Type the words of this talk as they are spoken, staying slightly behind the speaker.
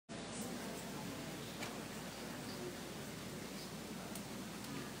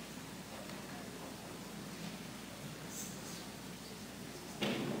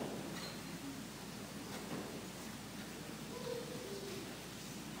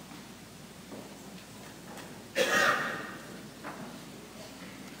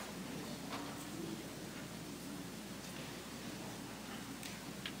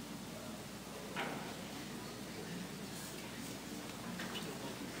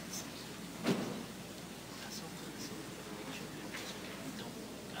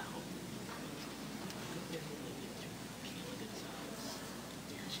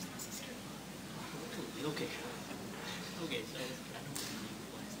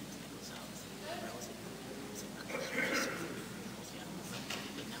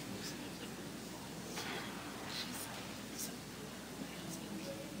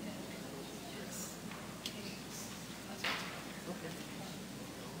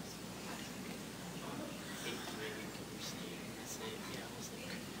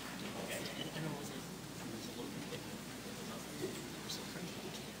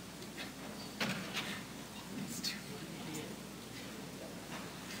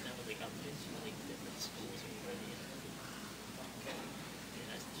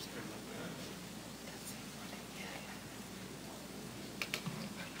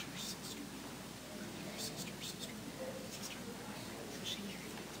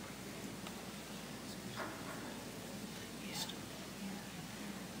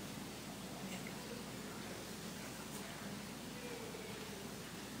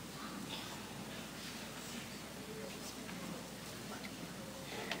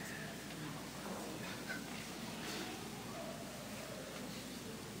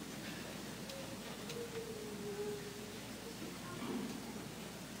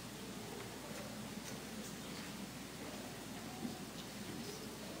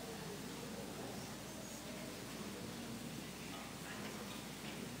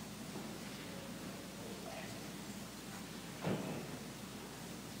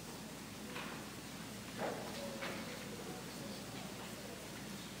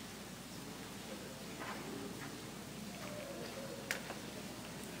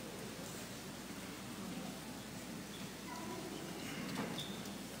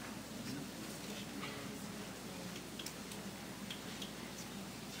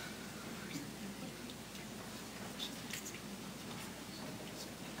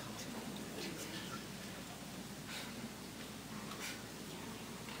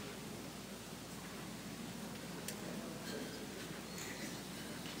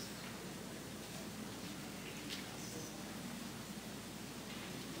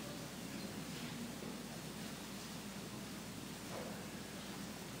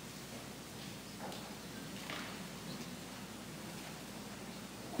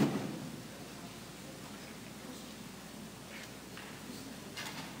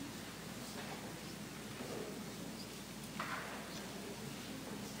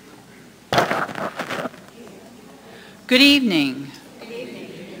Good evening.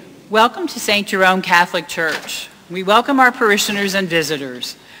 Welcome to St. Jerome Catholic Church. We welcome our parishioners and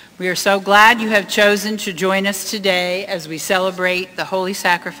visitors. We are so glad you have chosen to join us today as we celebrate the holy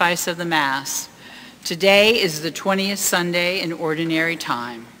sacrifice of the Mass. Today is the 20th Sunday in Ordinary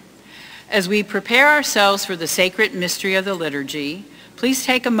Time. As we prepare ourselves for the sacred mystery of the liturgy, please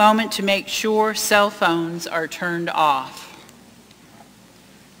take a moment to make sure cell phones are turned off.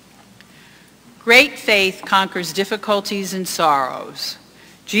 Great faith conquers difficulties and sorrows.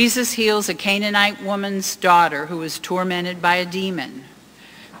 Jesus heals a Canaanite woman's daughter who was tormented by a demon.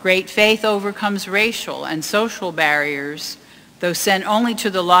 Great faith overcomes racial and social barriers. Though sent only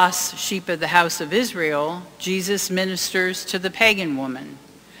to the lost sheep of the house of Israel, Jesus ministers to the pagan woman.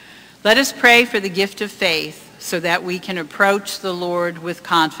 Let us pray for the gift of faith so that we can approach the Lord with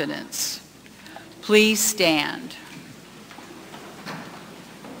confidence. Please stand.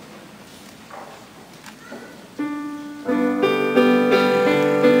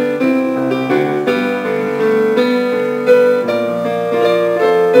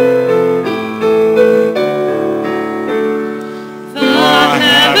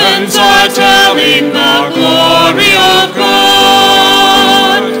 Are telling the glory of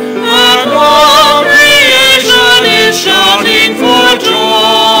God, and all creation is shouting for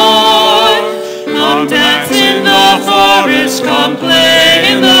joy. Come dance in the forest, come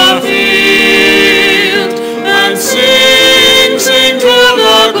play in the field, and sing, sing to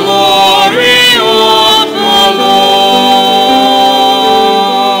the glory of the Lord.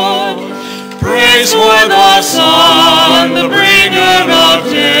 Praise for the Son, the bringer of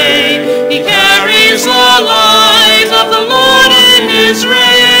day. He carries the light of the Lord in his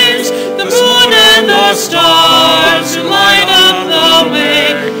rays, the moon and the stars to light up the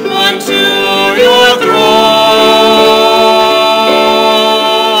way unto your throne.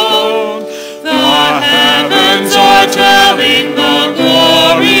 The heavens are telling the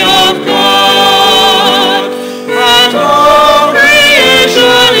glory of God, and all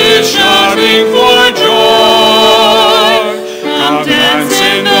creation is shouting for joy. Come dance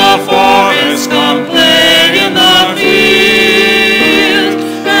in the forest, come play in the field,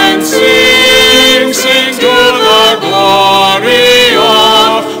 and sing, sing to the glory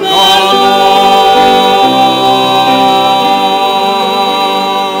of the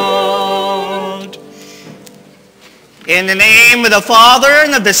Lord. In the name of the Father,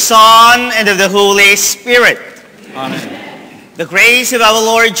 and of the Son, and of the Holy Spirit. Amen. The grace of our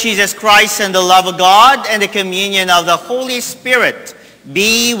Lord Jesus Christ and the love of God and the communion of the Holy Spirit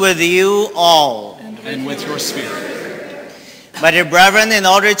be with you all. And with your spirit. My dear brethren, in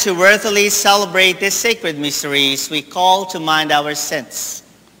order to worthily celebrate these sacred mysteries, we call to mind our sins.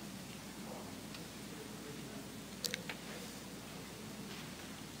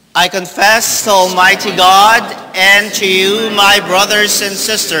 I confess to Almighty God and to you, my brothers and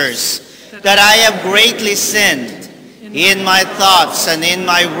sisters, that I have greatly sinned in my thoughts and in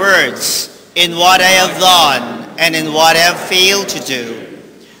my words, in what I have done and in what I have failed to do.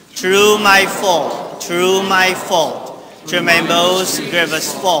 Through my fault, through my most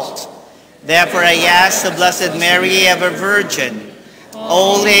grievous fault. Therefore I ask the Blessed Mary, ever Virgin,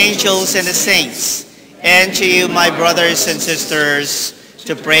 all the angels and the saints, and to you, my brothers and sisters,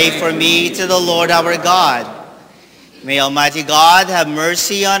 to pray for me to the Lord our God. May Almighty God have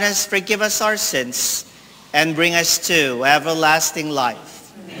mercy on us, forgive us our sins, and bring us to everlasting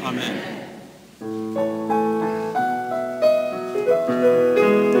life. Amen.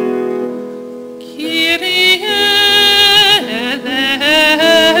 Kyrie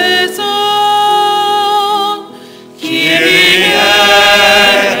eleison, Kyrie eleison,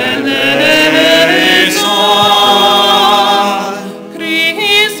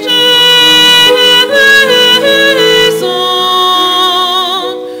 Christe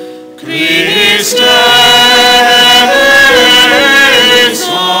eleison, Christe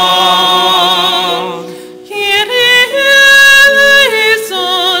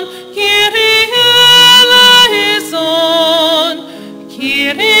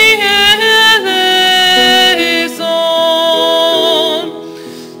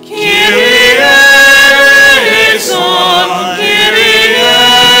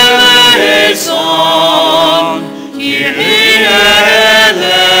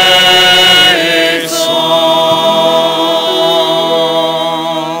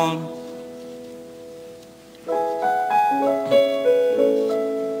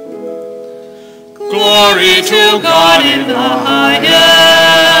Glory to God in the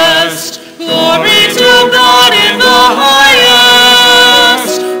highest,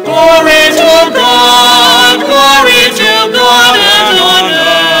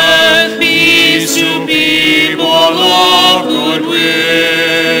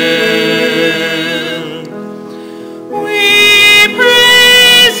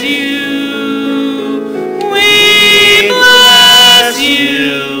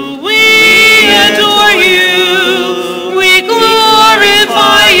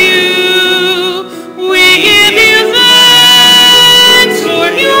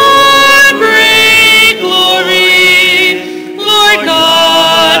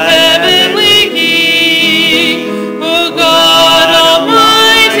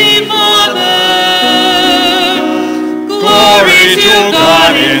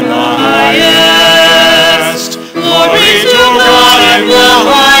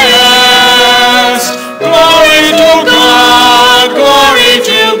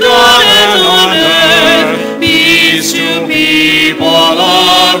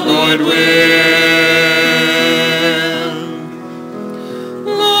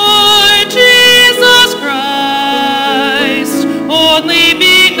 only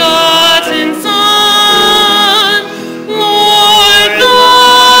begotten Son, Lord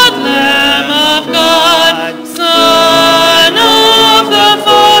God, Lamb of God, Son of the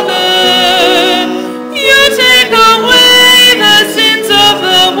Father, you take away the sins of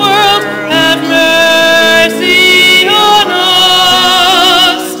the world, have mercy on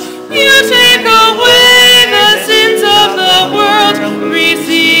us. You take away the sins of the world,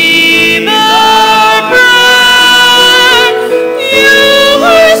 receive our prayer. You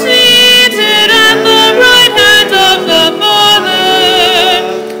were seated at the right hand of the Father,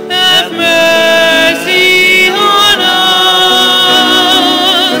 have mercy on us.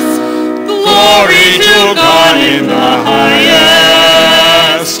 Glory to God in the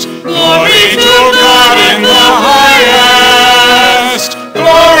highest. Glory to God in the highest.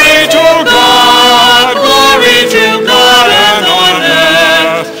 Glory to God and on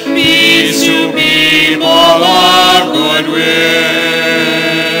earth, peace to people of good will.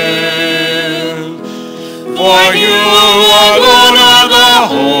 For you alone are the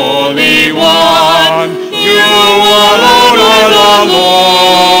Holy One, you alone are the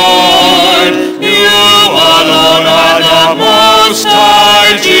Lord, you alone are the Most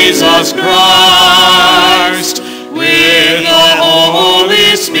High, Jesus Christ, with the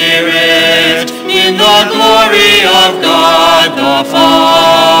Holy Spirit, in the glory of God the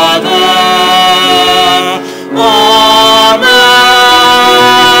Father. Amen.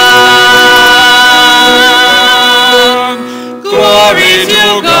 Glory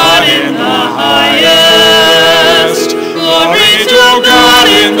to God in the highest. Glory to God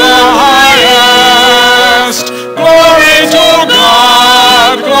in the highest. Glory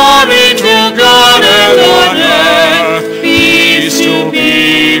to God and on earth, peace to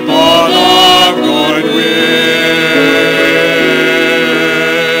people of good will.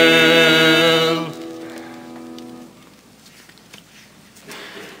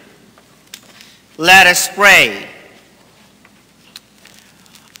 Let us pray.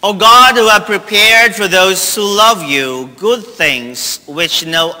 O God, who have prepared for those who love you good things which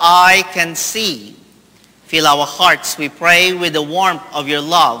no eye can see, fill our hearts, we pray, with the warmth of your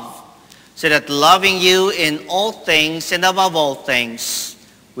love, so that loving you in all things and above all things,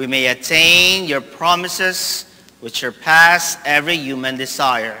 we may attain your promises which surpass every human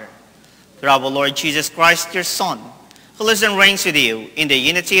desire. Through our Lord Jesus Christ, your Son, who lives and reigns with you in the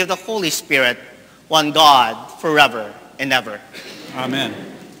unity of the Holy Spirit, one God, forever and ever. Amen.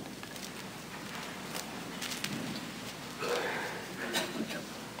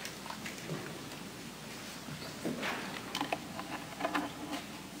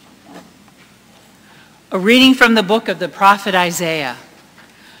 A reading from the book of the prophet Isaiah.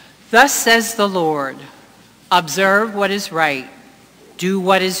 Thus says the Lord, observe what is right, do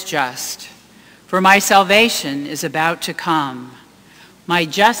what is just, for my salvation is about to come, my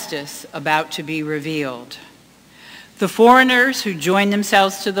justice about to be revealed. The foreigners who join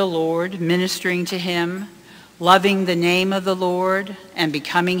themselves to the Lord, ministering to him, loving the name of the Lord and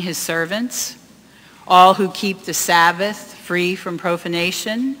becoming his servants, all who keep the Sabbath free from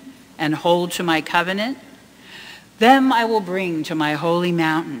profanation and hold to my covenant, them I will bring to my holy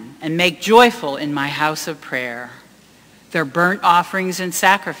mountain and make joyful in my house of prayer. Their burnt offerings and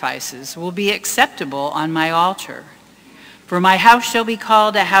sacrifices will be acceptable on my altar. For my house shall be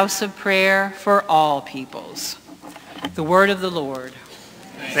called a house of prayer for all peoples. The word of the Lord.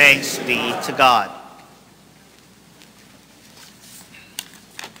 Thanks be to God.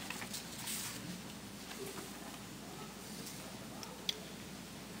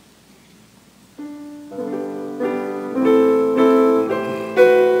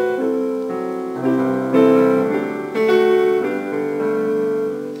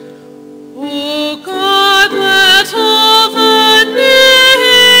 O God, let all the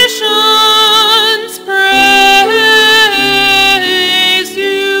nations praise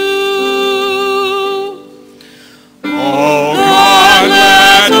you.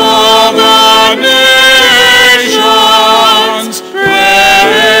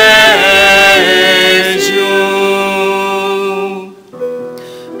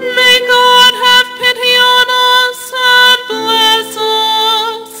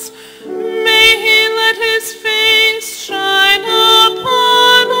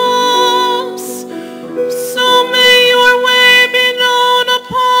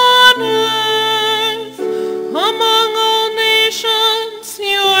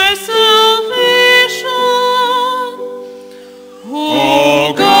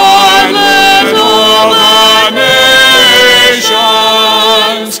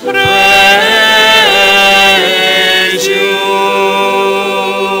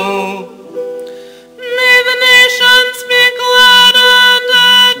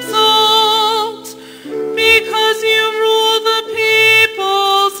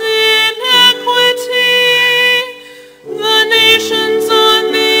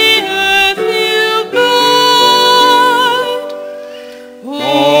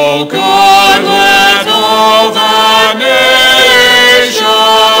 O God, let all the nations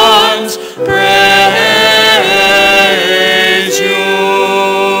praise you.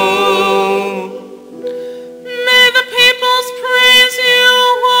 May the peoples praise you,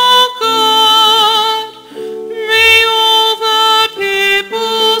 O God. May all the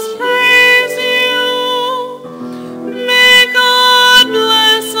peoples praise you. May God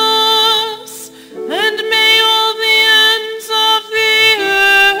bless us, and may all the ends of the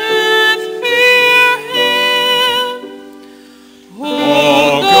earth fear him. O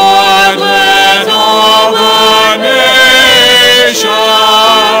God, let all the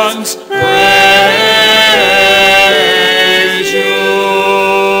nations praise you.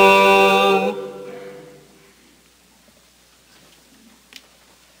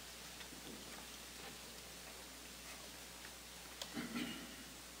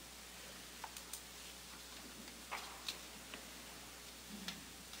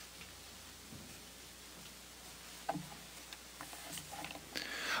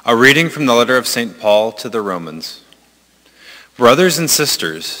 A reading from the letter of St. Paul to the Romans. Brothers and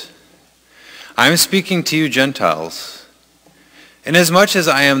sisters, I am speaking to you Gentiles. Inasmuch as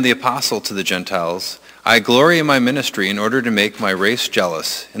I am the apostle to the Gentiles, I glory in my ministry in order to make my race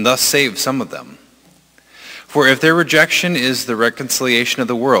jealous and thus save some of them. For if their rejection is the reconciliation of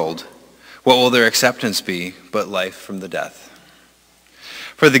the world, what will their acceptance be but life from the death?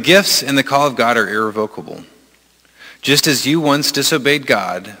 For the gifts and the call of God are irrevocable. Just as you once disobeyed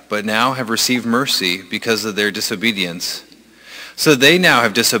God, but now have received mercy because of their disobedience, so they now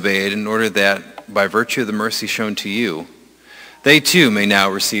have disobeyed in order that, by virtue of the mercy shown to you, they too may now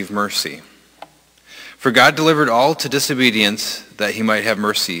receive mercy. For God delivered all to disobedience, that he might have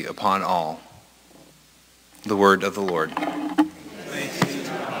mercy upon all. The word of the Lord.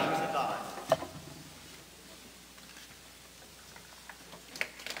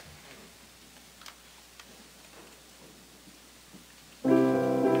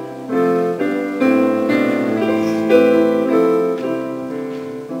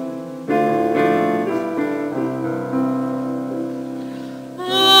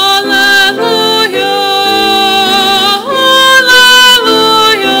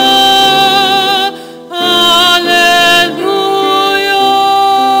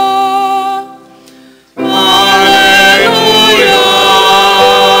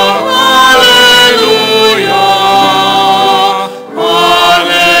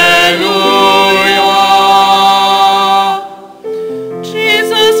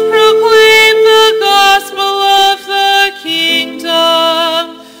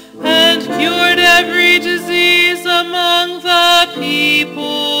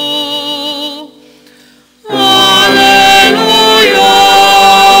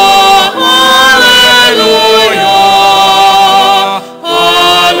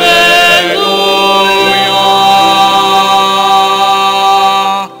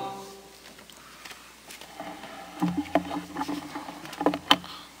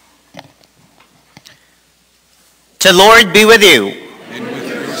 The Lord be with you. And with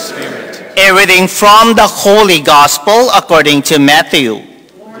your spirit. A reading from the Holy Gospel according to Matthew.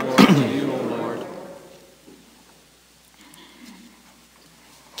 Glory to you, O Lord.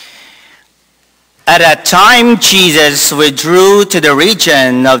 At that time, Jesus withdrew to the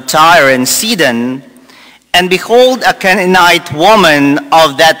region of Tyre and Sidon, and behold, a Canaanite woman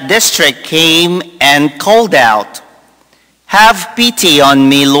of that district came and called out, "Have pity on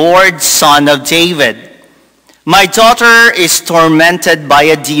me, Lord, Son of David. My daughter is tormented by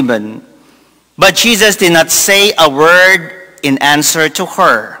a demon." But Jesus did not say a word in answer to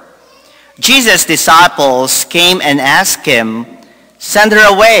her. Jesus' disciples came and asked him, "Send her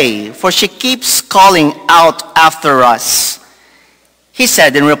away, for she keeps calling out after us." He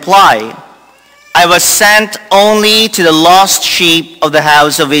said in reply, "I was sent only to the lost sheep of the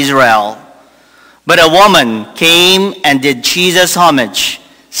house of Israel." But a woman came and did Jesus homage,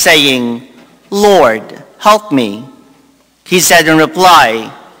 saying, "Lord, help me." He said in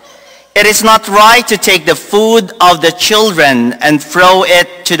reply, "It is not right to take the food of the children and throw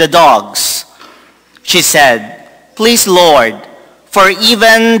it to the dogs." She said, "Please, Lord, for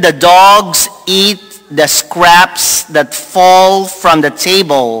even the dogs eat the scraps that fall from the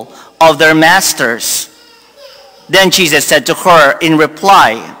table of their masters." Then Jesus said to her in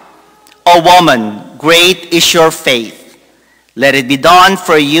reply, "O woman, great is your faith. Let it be done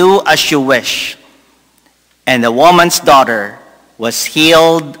for you as you wish." And the woman's daughter was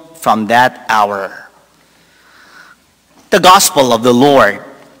healed from that hour. The Gospel of the Lord.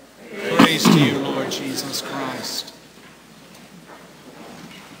 Praise to you, Lord Jesus Christ.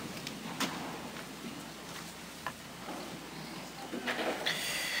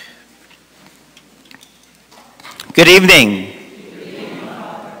 Good evening.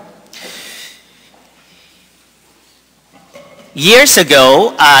 Years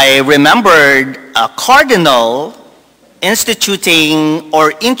ago, I remembered a cardinal instituting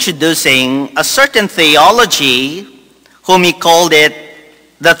or introducing a certain theology, whom he called it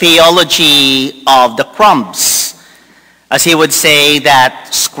the theology of the crumbs. As he would say that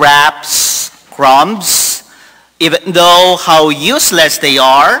scraps, crumbs, even though how useless they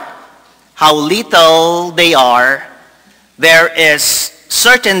are, how little they are, there is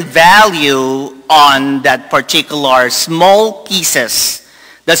certain value on that particular small pieces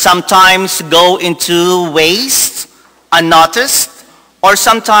that sometimes go into waste, unnoticed, or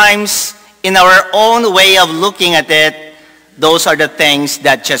sometimes in our own way of looking at it, those are the things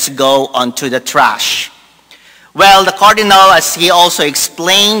that just go onto the trash. Well, the cardinal, as he also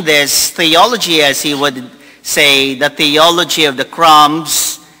explained this theology, as he would say, the theology of the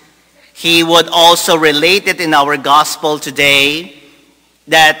crumbs, he would also relate it in our gospel today,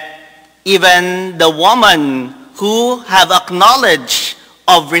 that even the woman who have acknowledged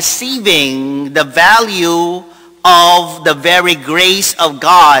of receiving the value of the very grace of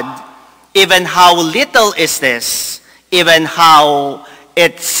God, even how little is this, even how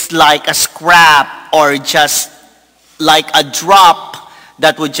it's like a scrap or just like a drop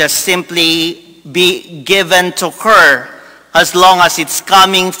that would just simply be given to her, as long as it's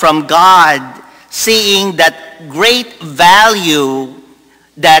coming from God, seeing that great value,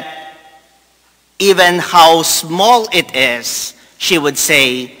 that even how small it is, she would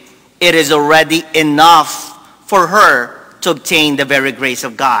say, it is already enough for her to obtain the very grace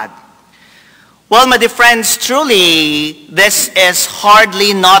of God. Well, my dear friends, truly, this is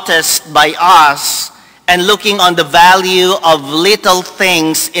hardly noticed by us, and looking on the value of little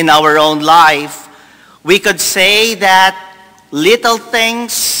things in our own life, we could say that little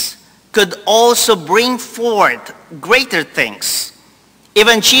things could also bring forth greater things.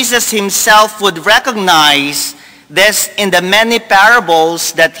 Even Jesus himself would recognize this in the many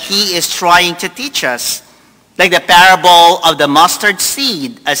parables that he is trying to teach us. Like the parable of the mustard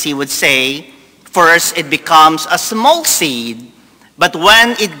seed, as he would say, first it becomes a small seed, but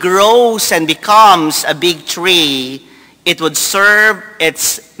when it grows and becomes a big tree, it would serve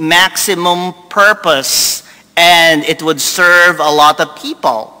its maximum purpose and it would serve a lot of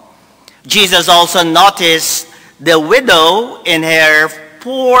people. Jesus also noticed the widow in her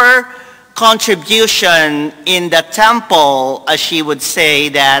poor contribution in the temple, as she would say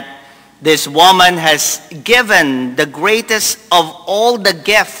that this woman has given the greatest of all the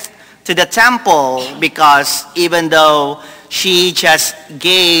gifts to the temple, because even though she just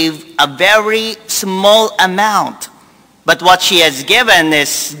gave a very small amount, but what she has given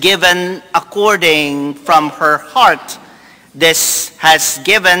is given according from her heart. This has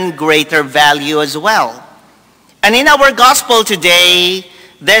given greater value as well. And in our gospel today,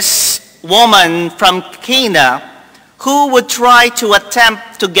 this woman from Cana, who would try to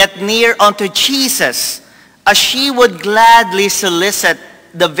attempt to get near unto Jesus, as she would gladly solicit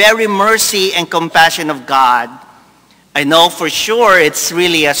the very mercy and compassion of God. I know for sure it's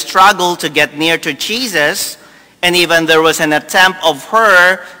really a struggle to get near to Jesus, and even there was an attempt of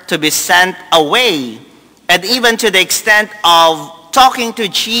her to be sent away. And even to the extent of talking to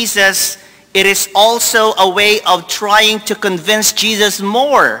Jesus, it is also a way of trying to convince Jesus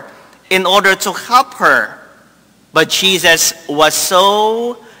more in order to help her. But Jesus was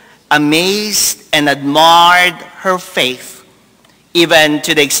so amazed and admired her faith, even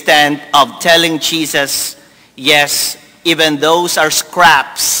to the extent of telling Jesus, yes, even those are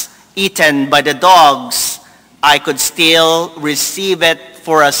scraps eaten by the dogs, I could still receive it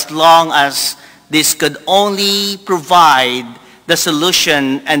for as long as this could only provide the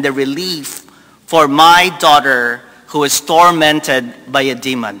solution and the relief for my daughter who is tormented by a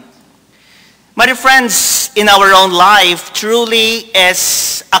demon. My dear friends, in our own life truly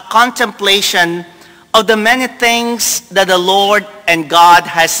is a contemplation of the many things that the Lord and God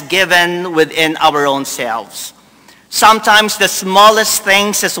has given within our own selves. Sometimes the smallest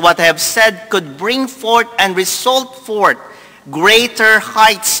things, as what I have said, could bring forth and result forth greater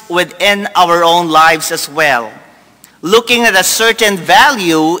heights within our own lives as well. Looking at a certain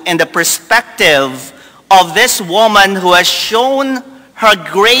value in the perspective of this woman who has shown her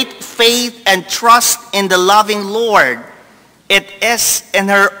great faith and trust in the loving Lord, it is in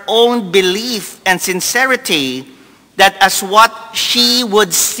her own belief and sincerity that as what she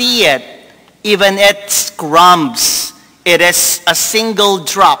would see it, even its crumbs, it is a single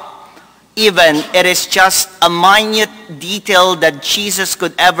drop, even it is just a minute detail that Jesus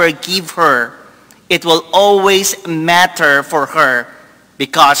could ever give her, it will always matter for her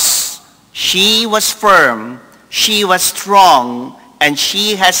because she was firm she was strong and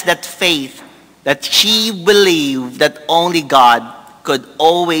she has that faith that she believed that only God could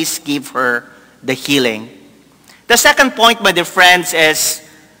always give her the healing. The second point, my dear friends, is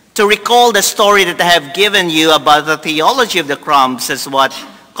to recall the story that I have given you about the theology of the crumbs, as what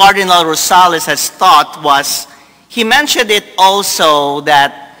Cardinal Rosales has taught was, he mentioned it also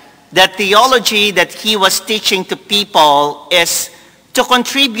that the theology that he was teaching to people is to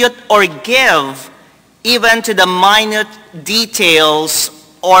contribute or give even to the minute details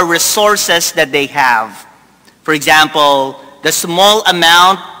or resources that they have. For example, the small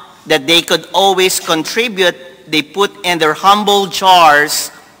amount that they could always contribute, they put in their humble jars.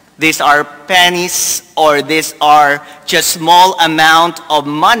 These are pennies, or these are just small amount of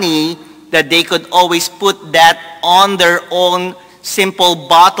money that they could always put that on their own simple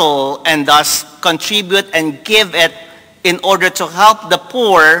bottle and thus contribute and give it in order to help the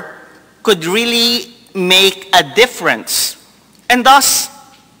poor, could really make a difference. And thus,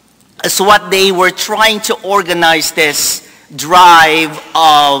 as what they were trying to organize this drive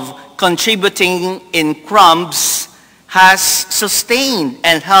of contributing in crumbs has sustained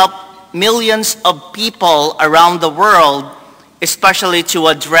and helped millions of people around the world, especially to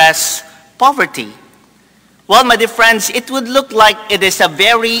address poverty. Well, my dear friends, it would look like it is a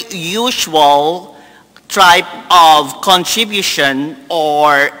very usual type of contribution,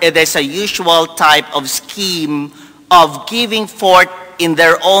 or it is a usual type of scheme of giving forth in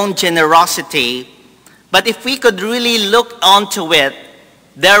their own generosity. But if we could really look onto it,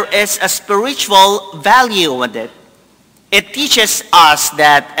 there is a spiritual value with it. It teaches us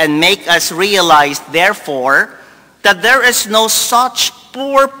that and make us realize, therefore, that there is no such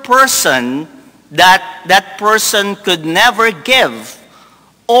poor person that that person could never give.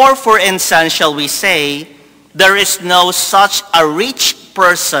 Or, for instance, shall we say, there is no such a rich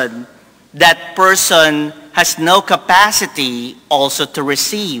person that person has no capacity also to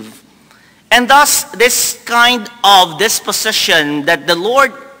receive. And thus, this kind of disposition that the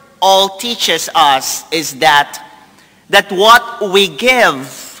Lord all teaches us is that what we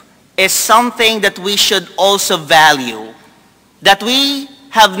give is something that we should also value. That we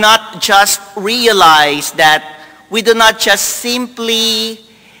have not just realized that we do not just simply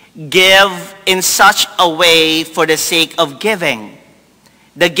give in such a way for the sake of giving.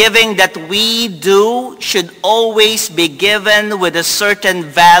 The giving that we do should always be given with a certain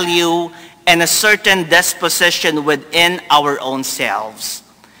value and a certain disposition within our own selves.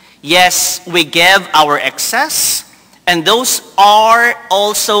 Yes, we give our excess, and those are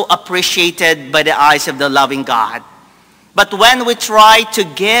also appreciated by the eyes of the loving God. But when we try to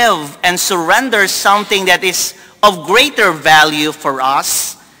give and surrender something that is of greater value for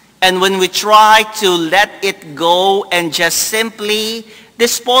us, and when we try to let it go and just simply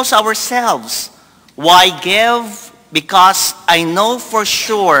dispose ourselves, why give? Because I know for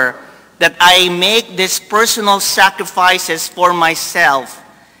sure that I make these personal sacrifices for myself.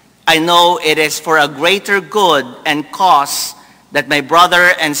 I know it is for a greater good and cause that my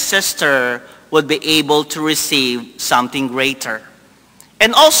brother and sister would be able to receive something greater.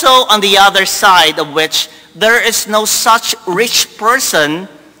 And also on the other side of which, there is no such rich person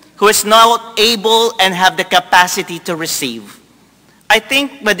who is not able and have the capacity to receive. I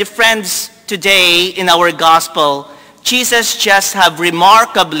think, my dear friends, today in our gospel, Jesus just have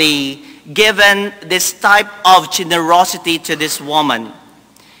remarkably given this type of generosity to this woman.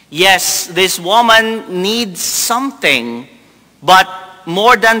 Yes, this woman needs something, but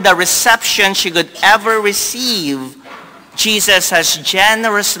more than the reception she could ever receive, Jesus has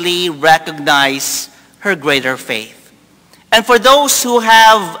generously recognized her greater faith. And for those who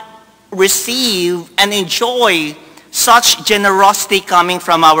have received and enjoy such generosity coming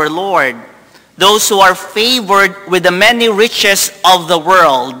from our Lord, those who are favored with the many riches of the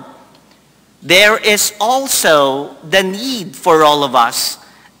world, there is also the need for all of us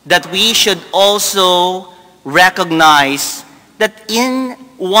that we should also recognize that in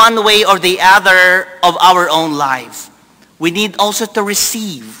one way or the other of our own life, we need also to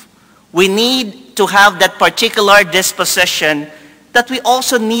receive. We need to have that particular disposition that we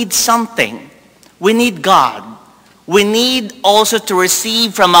also need something. We need God. We need also to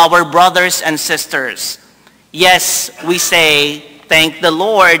receive from our brothers and sisters. Yes, we say, thank the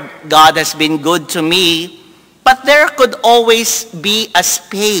Lord, God has been good to me. But there could always be a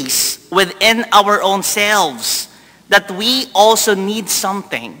space within our own selves that we also need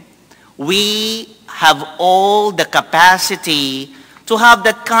something. We have all the capacity to have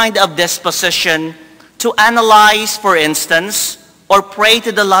that kind of disposition to analyze, for instance, or pray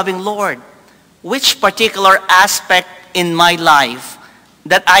to the loving Lord, which particular aspect in my life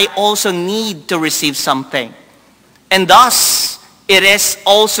that I also need to receive something. And thus, it is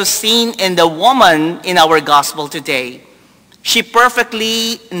also seen in the woman in our gospel today. She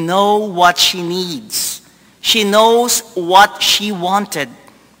perfectly knows what she needs. She knows what she wanted.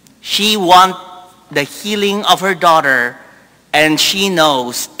 She wants the healing of her daughter, and she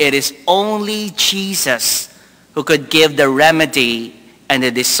knows it is only Jesus who could give the remedy and the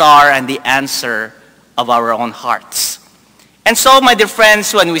desire and the answer of our own hearts. And so, my dear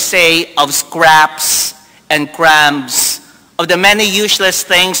friends, when we say of scraps and crumbs, of the many useless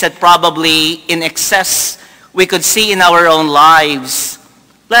things that probably in excess we could see in our own lives,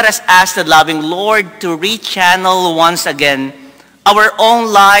 let us ask the loving Lord to rechannel once again our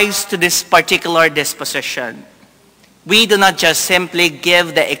own lives to this particular disposition. We do not just simply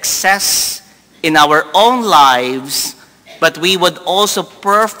give the excess in our own lives, but we would also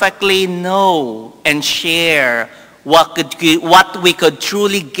perfectly know and share what we could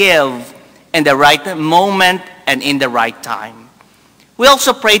truly give in the right moment and in the right time. We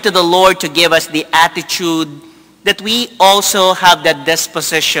also pray to the Lord to give us the attitude that we also have that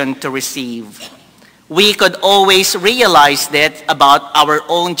disposition to receive. We could always realize that about our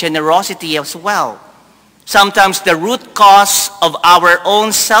own generosity as well. Sometimes the root cause of our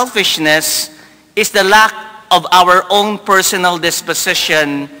own selfishness is the lack of our own personal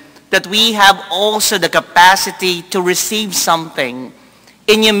disposition, that we have also the capacity to receive something.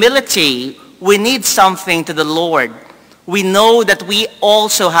 In humility, we need something to the Lord. We know that we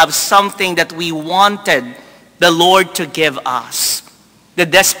also have something that we wanted the Lord to give us. The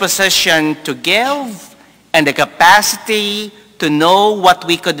disposition to give and the capacity to know what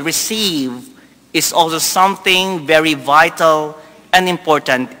we could receive is also something very vital and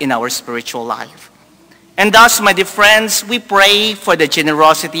important in our spiritual life. And thus, my dear friends, we pray for the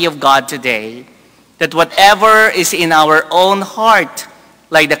generosity of God today, that whatever is in our own heart,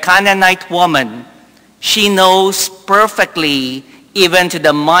 like the Canaanite woman, she knows perfectly, even to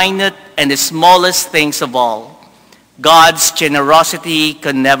the minute and the smallest things of all. God's generosity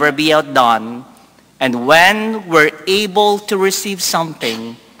can never be outdone. And when we're able to receive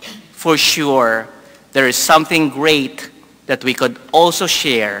something, for sure, there is something great that we could also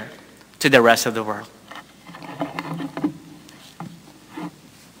share to the rest of the world.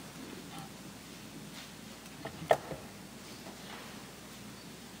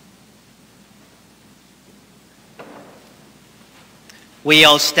 We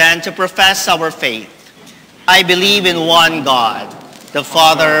all stand to profess our faith. I believe in one God, the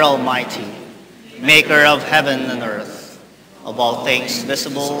Father Almighty, maker of heaven and earth, of all things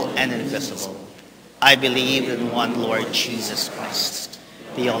visible and invisible. I believe in one Lord Jesus Christ,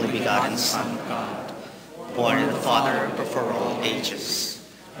 the only begotten Son of God, born of the Father before all ages,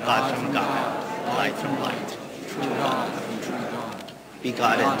 God from God, light from light, true God from true God,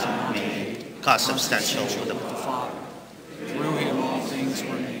 begotten, made, consubstantial with the Father. Through him all things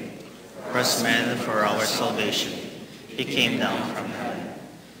were made. First man for our salvation, he came down from heaven.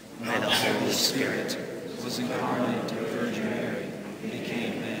 By the Holy Spirit, Was incarnate of the Virgin Mary, and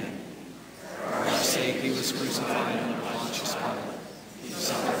became man. For our sake he was crucified under Pontius Pilate. He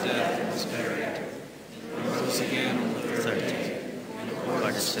suffered death and was buried. He rose again on the third day, in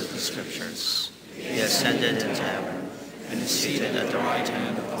accordance with the Scriptures. he ascended into heaven, and is seated at the right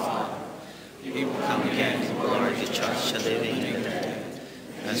hand of the Father. He will come again to glory the church, the living and the dead,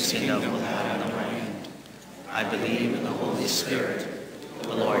 and his kingdom will have no end. I believe in the Holy Spirit,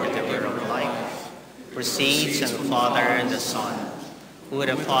 the Lord, the giver of life, proceeds in the Father and the Son, who with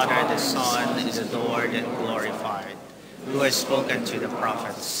the Father and the Son is adored and glorified, who has spoken to the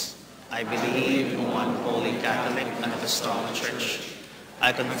prophets. I believe in one holy Catholic and apostolic church.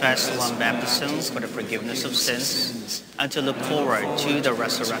 I confess one baptism for the forgiveness of sins, and to look forward to the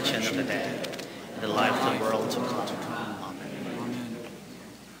resurrection of the dead, and the life of the world to come.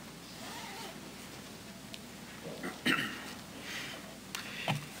 Amen.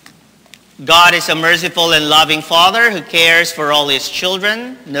 God is a merciful and loving Father who cares for all his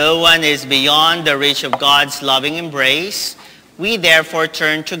children. No one is beyond the reach of God's loving embrace. We therefore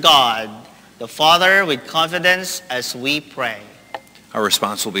turn to God, the Father, with confidence as we pray. Our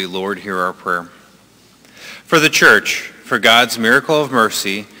response will be, Lord, hear our prayer. For the church, for God's miracle of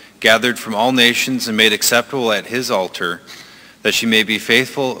mercy, gathered from all nations and made acceptable at his altar, that she may be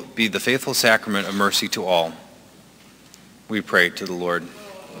the faithful sacrament of mercy to all. We pray to the Lord.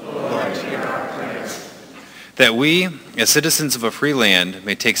 Lord, hear our prayer. That we, as citizens of a free land,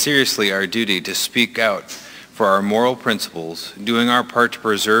 may take seriously our duty to speak out for our moral principles, doing our part to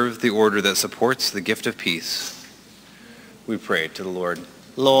preserve the order that supports the gift of peace. We pray to the Lord.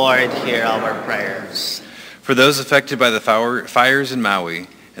 Lord, hear our prayers. For those affected by the fires in Maui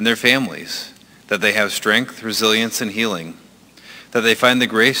and their families, that they have strength, resilience, and healing, that they find the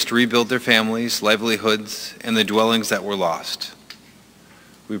grace to rebuild their families, livelihoods, and the dwellings that were lost.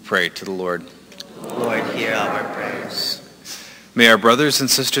 We pray to the Lord. Lord, hear our prayers. May our brothers and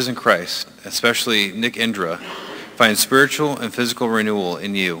sisters in Christ, especially Nick Indra, find spiritual and physical renewal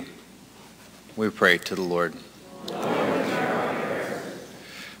in you. We pray to the Lord.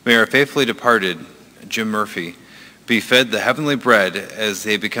 May our faithfully departed, Jim Murphy, be fed the heavenly bread as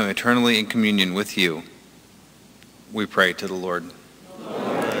they become eternally in communion with you. We pray to the Lord.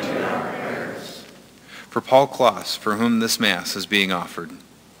 For Paul Kloss, for whom this Mass is being offered,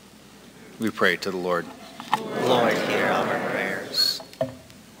 we pray to the Lord. Lord, hear our prayers.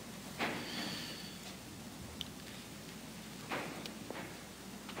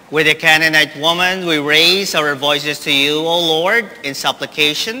 With the Canaanite woman, we raise our voices to you, O Lord, in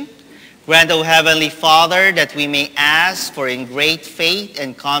supplication. Grant, O Heavenly Father, that we may ask for in great faith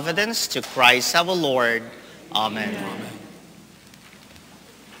and confidence to Christ our Lord. Amen. Amen.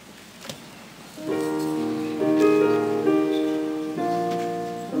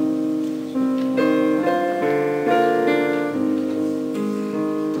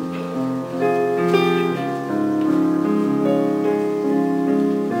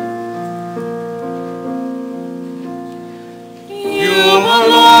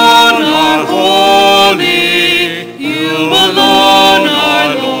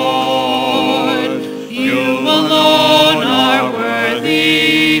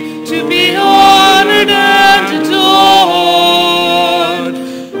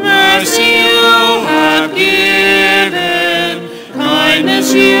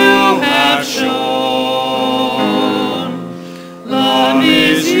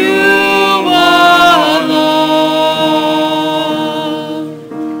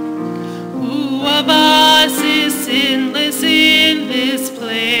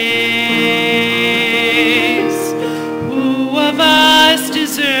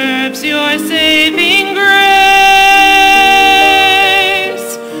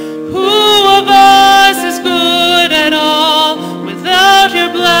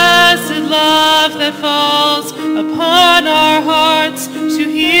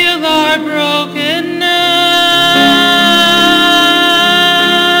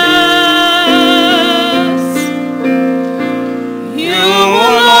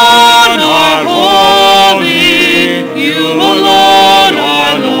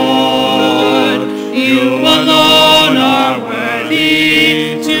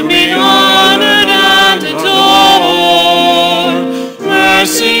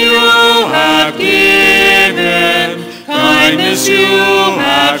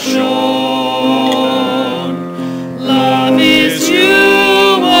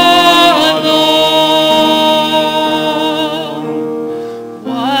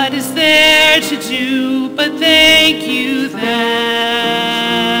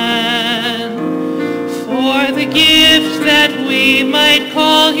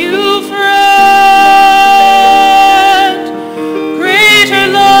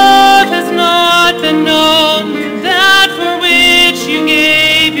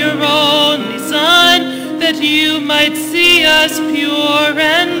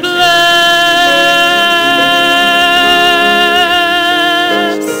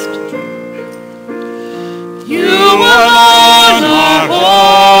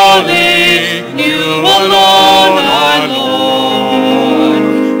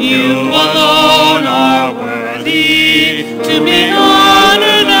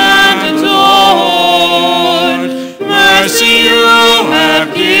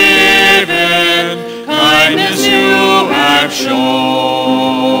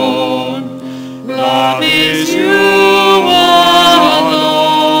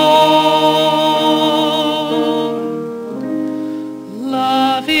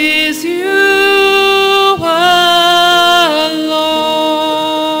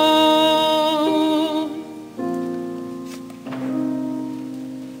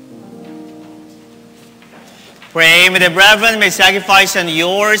 The brethren may sacrifice on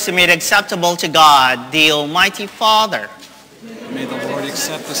yours and made acceptable to God, the Almighty Father. May the Lord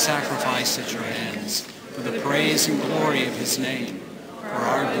accept the sacrifice at your hands for the praise and glory of his name, for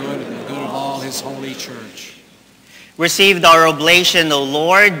our good and the good of all his holy church. Receive our oblation, O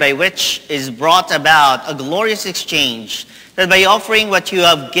Lord, by which is brought about a glorious exchange, that by offering what you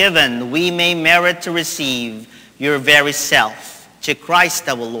have given, we may merit to receive your very self. To Christ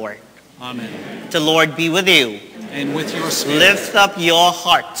our Lord. Amen. The Lord be with you. And with your spirit. Lift up your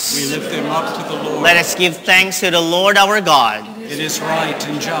hearts. We lift them up to the Lord. Let us give thanks to the Lord our God. It It is right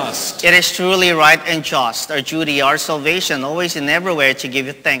and just. It is truly right and just, our duty, our salvation, always and everywhere to give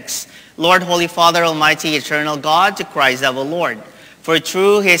you thanks. Lord, Holy Father, Almighty, Eternal God, to Christ our Lord. For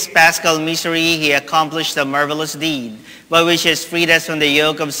through his paschal mystery he accomplished a marvelous deed, by which he has freed us from the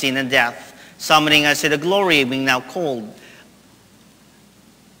yoke of sin and death, summoning us to the glory being now called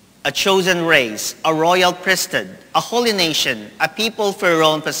a chosen race, a royal priesthood, a holy nation, a people for your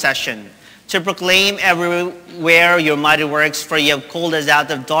own possession, to proclaim everywhere your mighty works, for you have called us out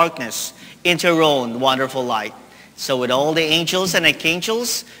of darkness into your own wonderful light. So with all the angels and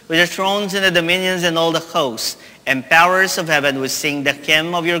archangels, with the thrones and the dominions and all the hosts and powers of heaven, we sing the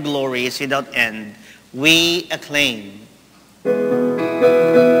hymn of your glories without end. We acclaim.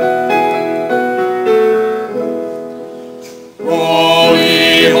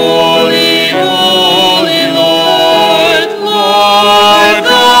 Holy, holy, holy Lord, Lord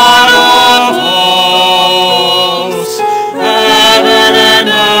God of hosts, heaven and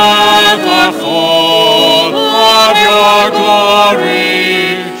earth are full of your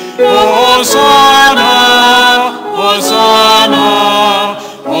glory. Hosanna, Hosanna,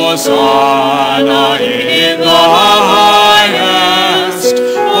 Hosanna in the highest.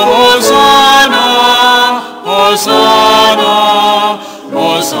 Hosanna, Hosanna,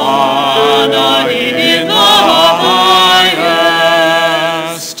 Hosanna in the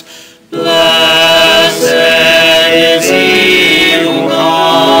highest. Blessed is he who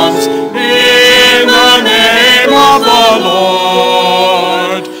comes in the name of the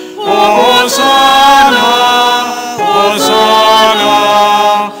Lord. Hosanna, Hosanna,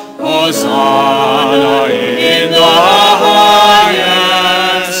 Hosanna in the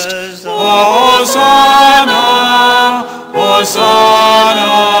highest. Hosanna,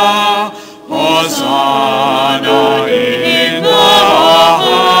 Hosanna, Hosanna in the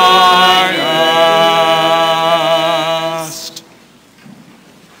highest.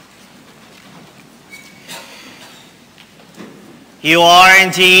 You are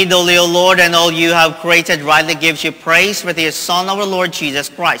indeed holy, O Lord, and all you have created rightly gives you praise with your Son, our Lord Jesus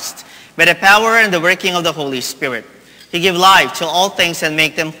Christ. By the power and the working of the Holy Spirit, you give life to all things and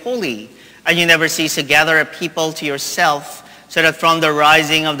make them holy, and you never cease to gather a people to yourself, so that from the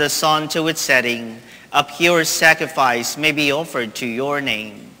rising of the sun to its setting, a pure sacrifice may be offered to your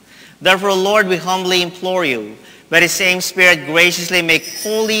name. Therefore, Lord, we humbly implore you, by the same Spirit graciously make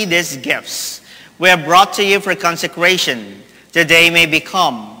holy these gifts we have brought to you for consecration, that they may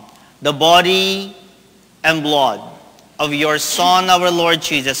become the body and blood of your Son, our Lord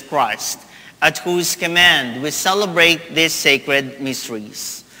Jesus Christ, at whose command we celebrate these sacred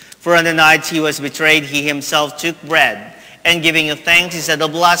mysteries. For on the night he was betrayed, he himself took bread, and giving you thanks, he said a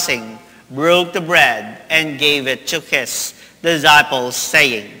blessing, broke the bread, and gave it to his disciples,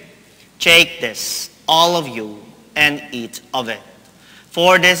 saying, "Take this, all of you, and eat of it.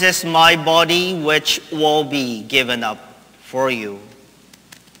 For this is my body, which will be given up for you."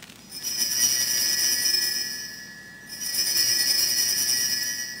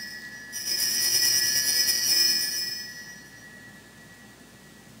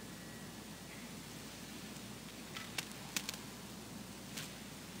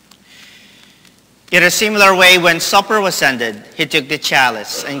 In a similar way, when supper was ended, he took the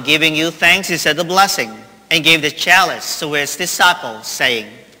chalice, and giving you thanks, he said a blessing, and gave the chalice to his disciples, saying,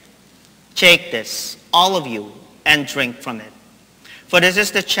 "Take this, all of you, and drink from it. For this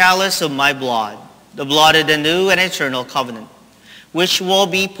is the chalice of my blood, the blood of the new and eternal covenant, which will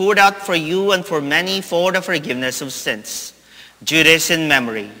be poured out for you and for many for the forgiveness of sins. Do this in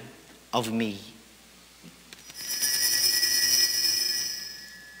memory of me."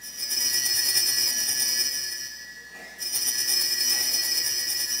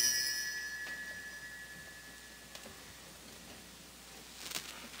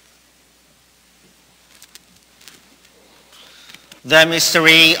 The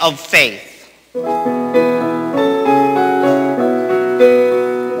mystery of faith. When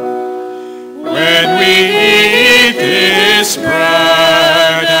we eat this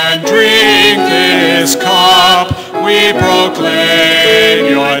bread and drink this cup, we proclaim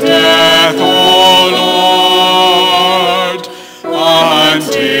your death, O Lord,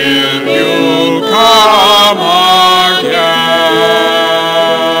 until you come again.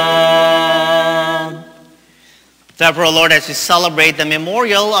 Therefore, Lord, as we celebrate the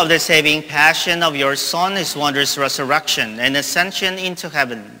memorial of the saving passion of your Son, his wondrous resurrection and ascension into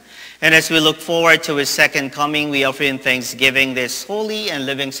heaven, and as we look forward to his second coming, we offer in thanksgiving this holy and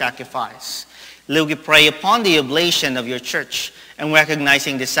living sacrifice. Lord, we pray upon the oblation of your church, and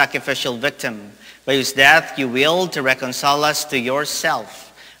recognizing the sacrificial victim, by whose death you willed to reconcile us to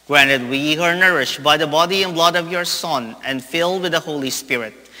yourself. Granted, we who are nourished by the body and blood of your Son and filled with the Holy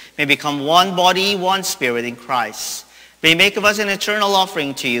Spirit may become one body, one spirit in Christ. May make of us an eternal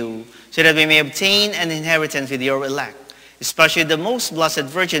offering to you, so that we may obtain an inheritance with your elect, especially the most blessed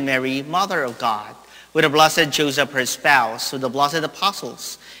Virgin Mary, Mother of God, with the blessed Joseph, her spouse, with the blessed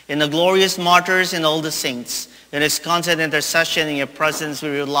apostles, and the glorious martyrs and all the saints. In his constant intercession in your presence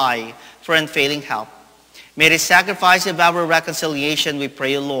we rely for unfailing help. May the sacrifice of our reconciliation, we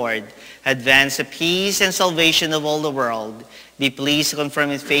pray, O Lord, advance the peace and salvation of all the world. Be pleased to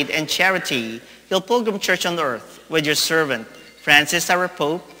confirm in faith and charity your pilgrim church on earth with your servant, Francis our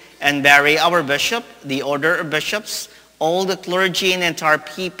Pope, and Barry our Bishop, the order of bishops, all the clergy and entire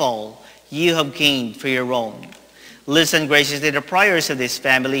people you have gained for your own. Listen graciously to the prayers of this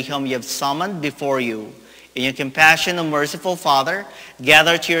family whom you have summoned before you. In your compassion, O merciful Father,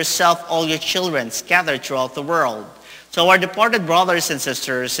 gather to yourself all your children scattered throughout the world, to our departed brothers and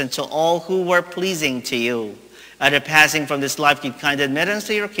sisters, and to all who were pleasing to you. At the passing from this life, give kind admittance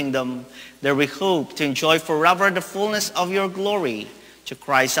to your kingdom, that we hope to enjoy forever the fullness of your glory. To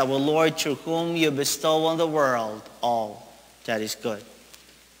Christ our Lord, through whom you bestow on the world all that is good.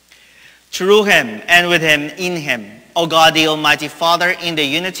 Through him, and with him, in him, O God, the Almighty Father, in the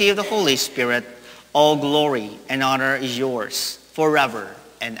unity of the Holy Spirit, all glory and honor is yours forever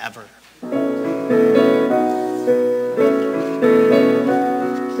and ever. Amen.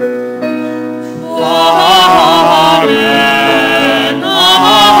 Amen. Amen.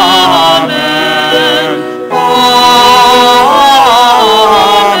 Amen.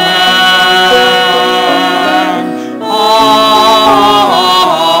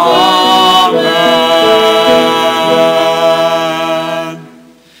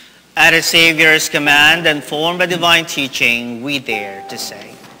 At the Savior's command and formed by divine teaching, we dare to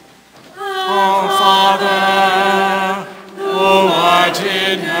say, Our Father, who art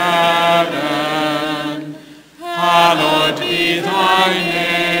in heaven, hallowed be thy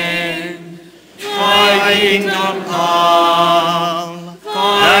name. Thy kingdom come,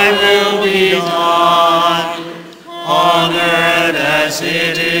 thy will be done, on earth as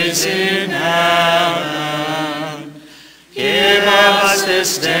it is in heaven. Give us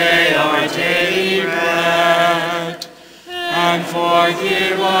this day our daily bread, and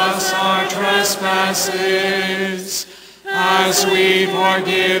forgive us our trespasses, as we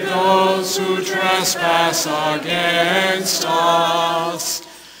forgive those who trespass against us.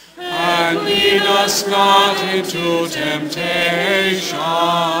 And lead us not into temptation,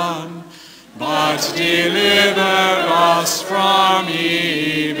 but deliver us from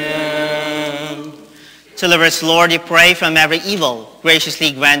evil. Deliver us, Lord, we pray, from every evil.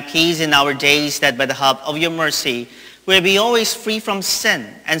 Graciously grant peace in our days, that by the help of your mercy we may be always free from sin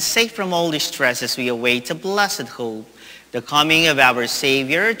and safe from all distress as we await the blessed hope, the coming of our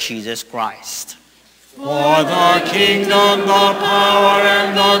Savior, Jesus Christ. For the kingdom, the power,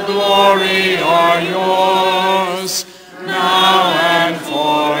 and the glory are yours, now and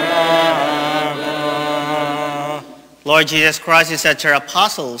forever. Lord Jesus Christ, you said to your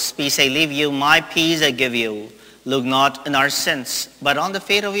apostles, peace I leave you, my peace I give you. Look not on our sins, but on the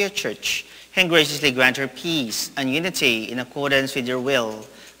faith of your church, and graciously grant her peace and unity in accordance with your will,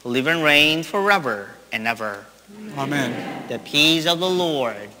 who live and reign forever and ever. Amen. The peace of the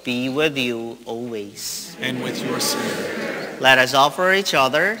Lord be with you always. And with your spirit. Let us offer each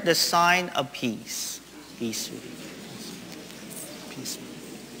other the sign of peace. Peace with you. Peace.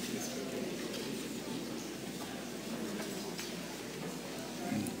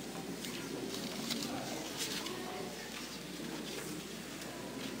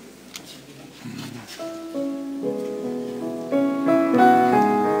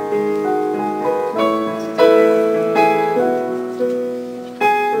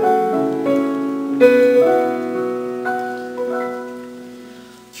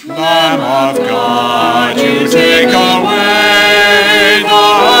 Lamb of God, you take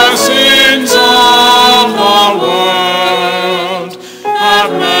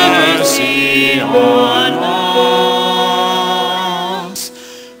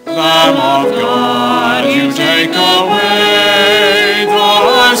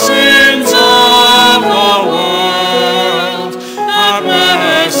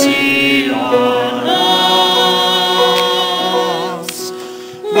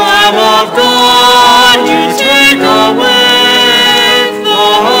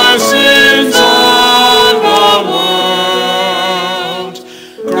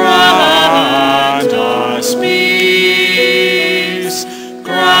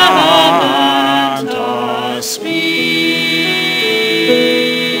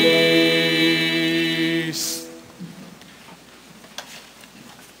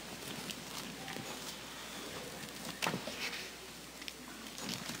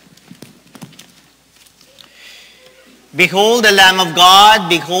Behold the Lamb of God,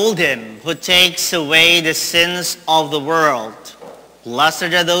 behold him who takes away the sins of the world.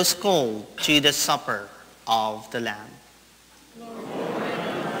 Blessed are those called to the supper of the Lamb.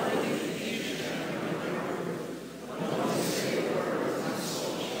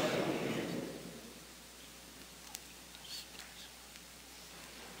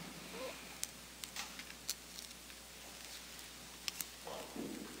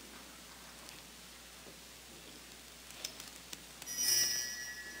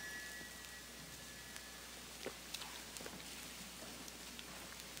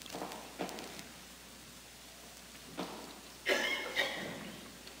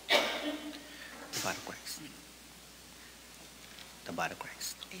 The body of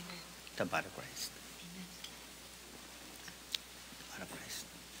Christ. Amen. The body of Christ. Amen. The body of Christ.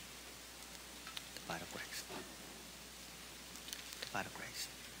 The body of Christ. The body of Christ.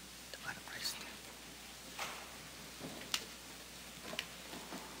 The body of Christ. The body of Christ. The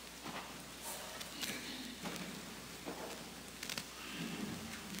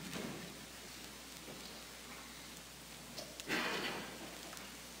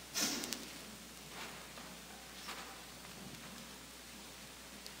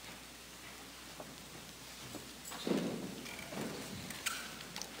body of Christ.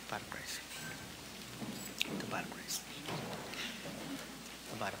 The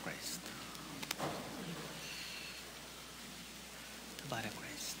body of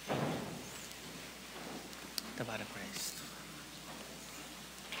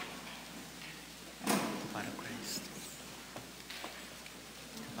Christ.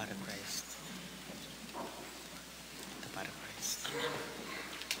 The body of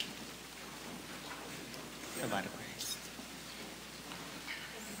Christ.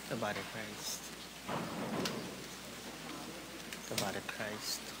 The body of Christ. The body of Christ. The body of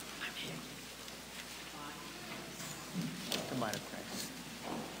Christ. The body of Christ.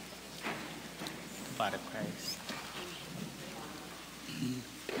 The body of Christ.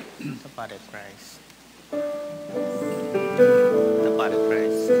 The body of Christ. The body of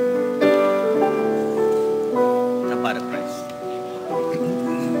Christ. The body of Christ.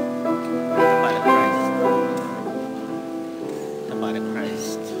 The body of Christ. The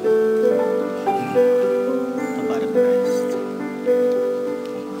body of Christ.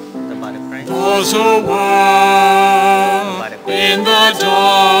 The body of Christ. Those who walk in the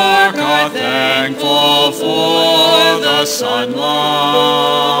dark are thankful for the sunlight.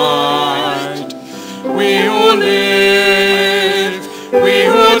 We who live, we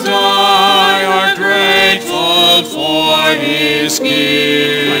who die are grateful for his gift.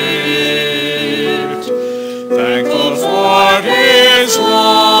 Thankful for his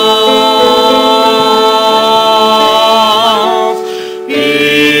love.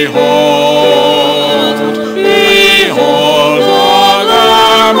 Behold, behold the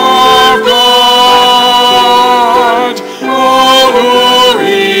Lamb of God. All who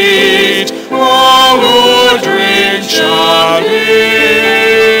eat, all who drink shall live,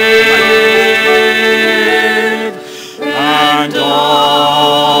 and all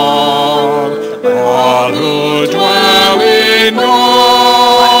who dwell in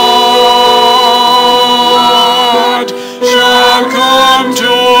God shall come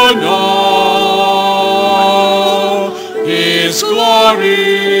to know his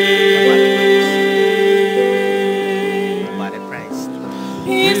glory.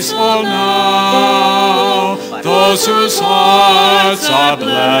 Peaceful now, those whose hearts are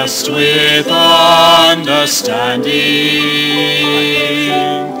blessed with understanding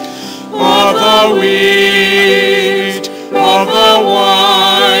of the wheat, of the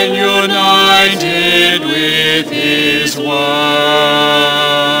wine, united with his word,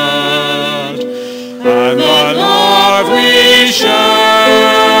 and the love we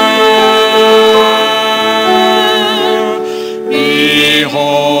share.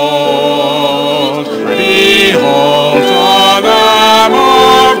 Behold, behold the Lamb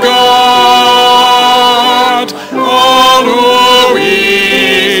of God. All who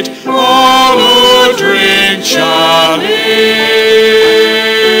eat, all who drink shall live,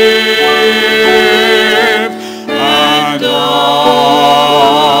 and all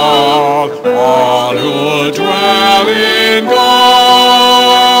who dwell in God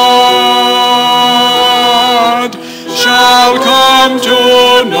shall come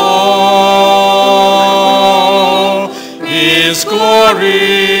to know his glory.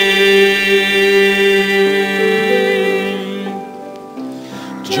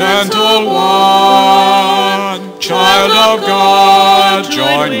 Gentle one, child of God,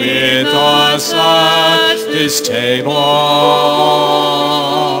 join with us at this table.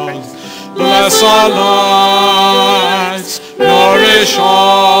 Bless our lives Nourish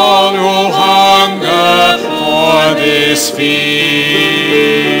all who hunger for this feast.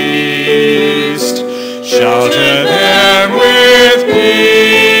 Shelter them with peace.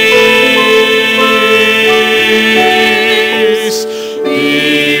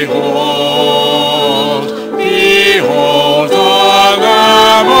 Behold, behold the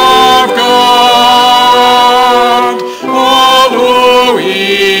Lamb of God. All who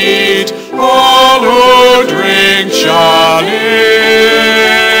eat, all who drink shall live,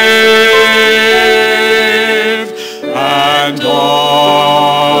 and all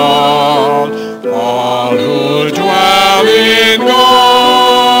who dwell in God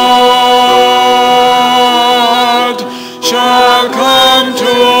shall come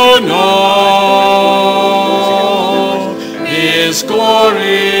to know His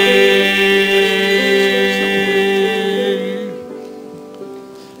glory.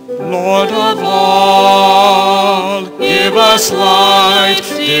 Lord of all, give us light,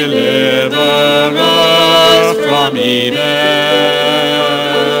 deliverer from evil.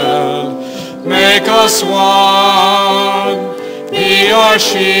 Make us one, be our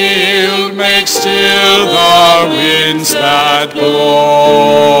shield, make still the winds that blow.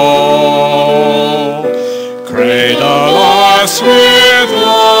 Cradle us with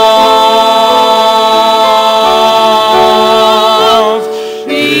love.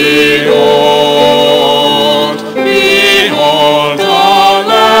 Behold, behold the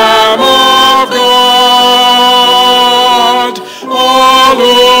Lamb of God. All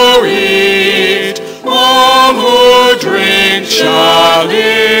who eat, all who drink shall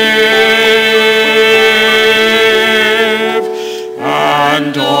live,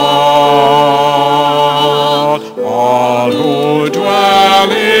 and all who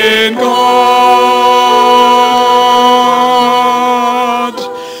dwell in God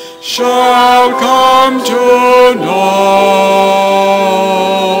shall come to know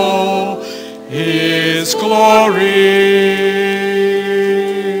His glory.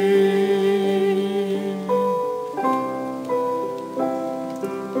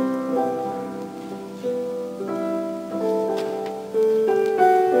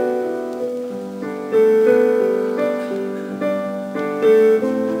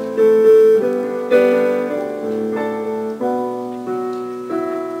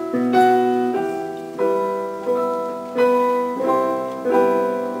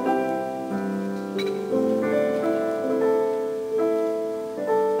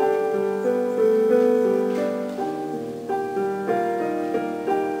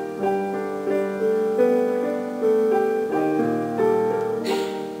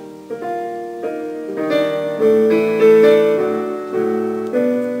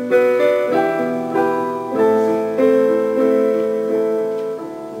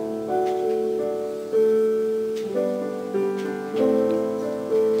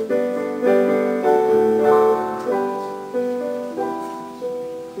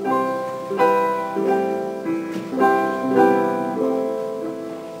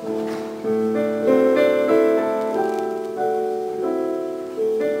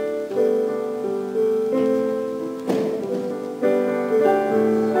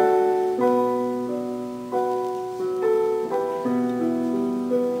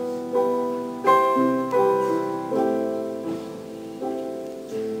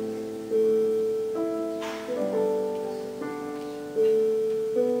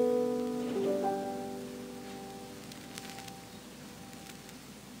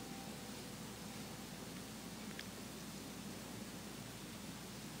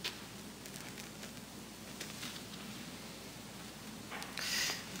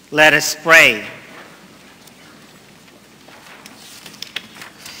 Let us pray.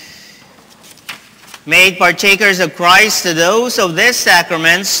 Made partakers of Christ to those of these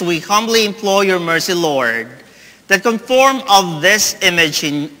sacraments, we humbly implore your mercy, Lord, that conform of this image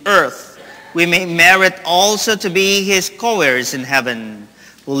in earth, we may merit also to be his co-heirs in heaven,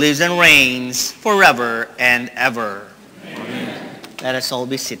 who lives and reigns forever and ever. Amen. Let us all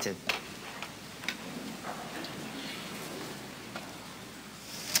be seated.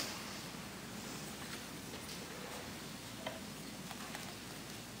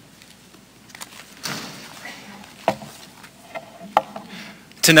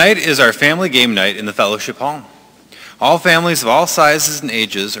 Tonight is our family game night in the Fellowship Hall. All families of all sizes and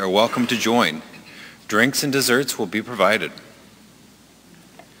ages are welcome to join. Drinks and desserts will be provided.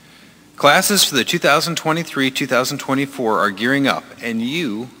 Classes for the 2023-2024 are gearing up, and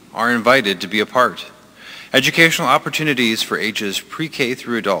you are invited to be a part. Educational opportunities for ages pre-K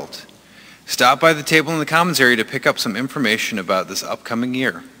through adult. Stop by the table in the commons area to pick up some information about this upcoming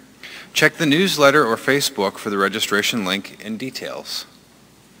year. Check the newsletter or Facebook for the registration link and details.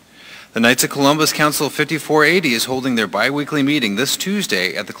 The Knights of Columbus Council 5480 is holding their bi-weekly meeting this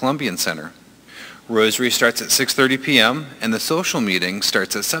Tuesday at the Columbian Center. Rosary starts at 6:30 p.m. and the social meeting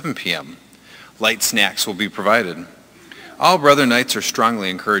starts at 7 p.m. Light snacks will be provided. All Brother Knights are strongly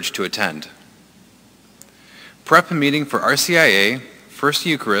encouraged to attend. Prep meeting for RCIA, First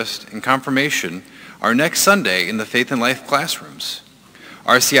Eucharist, and Confirmation are next Sunday in the Faith and Life classrooms.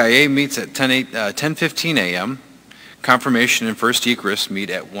 RCIA meets at 10:15 a.m. Confirmation and First Eucharist meet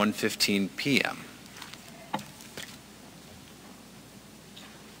at 1:15 p.m.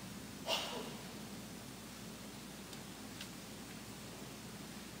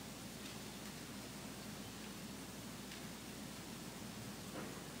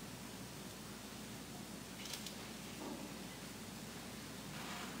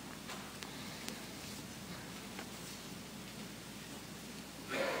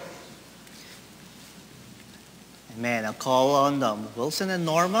 Amen. I'll call on Wilson and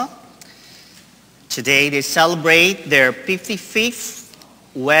Norma. Today they celebrate their 55th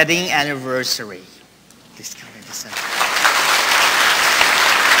wedding anniversary. Please come in the center.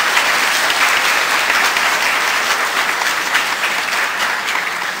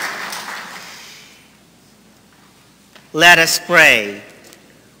 Let us pray.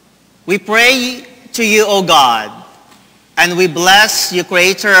 We pray to you, O God, and we bless you,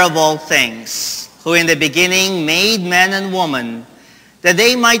 Creator of all things, who in the beginning made man and woman, that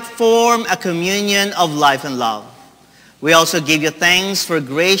they might form a communion of life and love. We also give you thanks for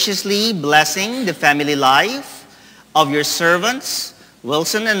graciously blessing the family life of your servants,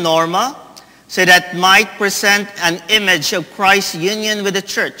 Wilson and Norma, so that might present an image of Christ's union with the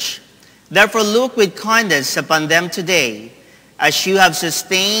church. Therefore look with kindness upon them today, as you have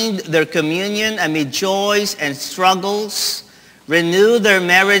sustained their communion amid joys and struggles. Renew their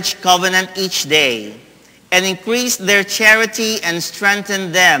marriage covenant each day, and increase their charity and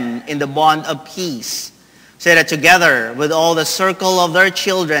strengthen them in the bond of peace, so that together with all the circle of their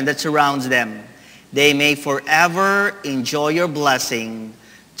children that surrounds them, they may forever enjoy your blessing,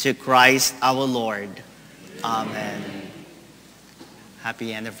 to Christ our Lord. Amen.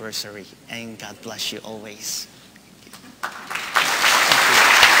 Happy anniversary, and God bless you always.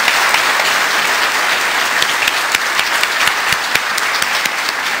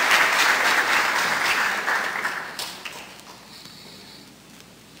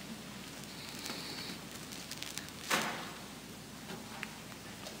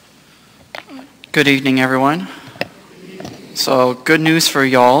 Good evening, everyone. So good news for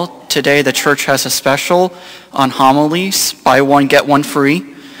y'all. Today the church has a special on homilies. Buy one, get one free.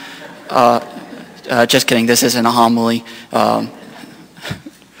 Just kidding, this isn't a homily. So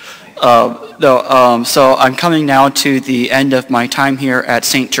I'm coming now to the end of my time here at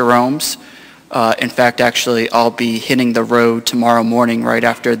St. Jerome's. In fact, actually, I'll be hitting the road tomorrow morning right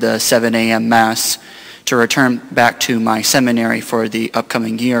after the 7 a.m. Mass to return back to my seminary for the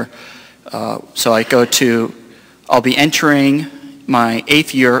upcoming year. So I'll be entering my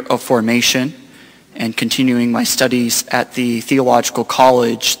 8th year of formation and continuing my studies at the Theological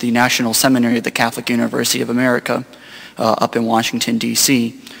College, the National Seminary of the Catholic University of America, up in Washington,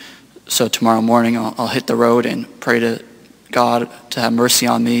 D.C. So tomorrow morning I'll hit the road and pray to God to have mercy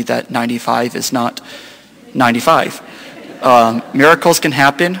on me that 95 is not 95. Miracles can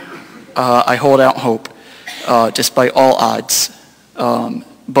happen. I hold out hope despite all odds.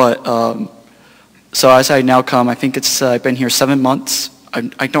 So as I now come, I think I've been here 7 months.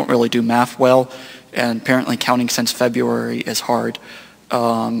 I don't really do math well, and apparently counting since February is hard.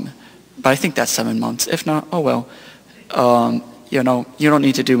 But I think that's 7 months. If not, oh well. You don't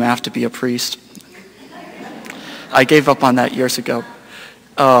need to do math to be a priest. I gave up on that years ago.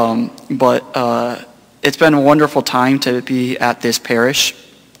 It's been a wonderful time to be at this parish.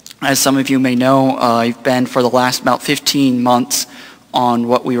 As some of you may know, I've been for the last about 15 months on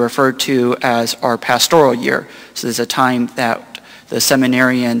what we refer to as our pastoral year. So there's a time that the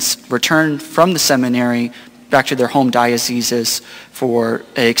seminarians return from the seminary back to their home dioceses for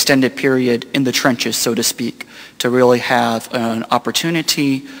an extended period in the trenches, so to speak, to really have an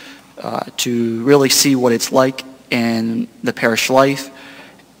opportunity to really see what it's like in the parish life,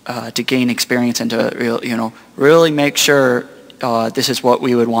 to gain experience and to really make sure this is what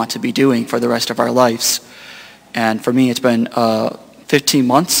we would want to be doing for the rest of our lives. And for me, it's been 15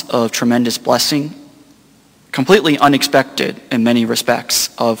 months of tremendous blessing, completely unexpected in many respects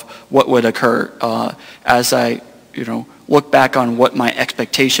of what would occur. As I look back on what my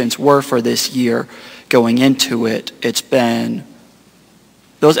expectations were for this year going into it,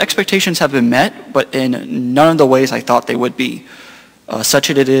 those expectations have been met, but in none of the ways I thought they would be. Such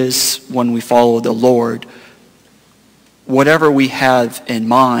it is when we follow the Lord. Whatever we have in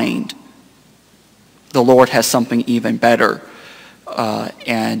mind, the Lord has something even better.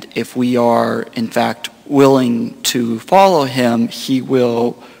 And if we are, in fact, willing to follow him, he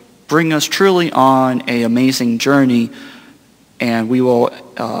will bring us truly on an amazing journey, and we will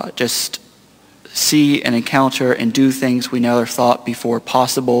just see and encounter and do things we never thought before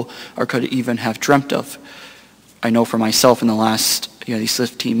possible or could even have dreamt of. I know for myself in the last these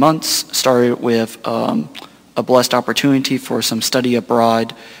 15 months, started with a blessed opportunity for some study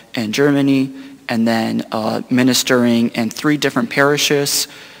abroad in Germany, and then ministering in 3 different parishes,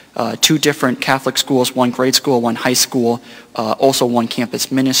 2 different Catholic schools, 1 grade school, 1 high school, also 1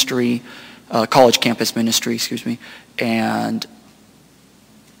 campus ministry, college campus ministry, and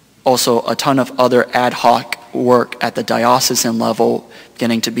also a ton of other ad hoc work at the diocesan level,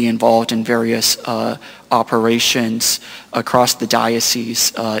 getting to be involved in various operations across the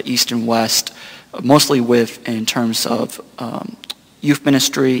diocese, east and west, mostly in terms of youth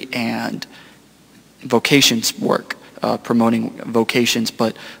ministry and vocations work, promoting vocations,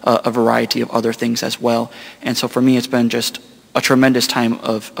 but a variety of other things as well. And so for me, it's been just a tremendous time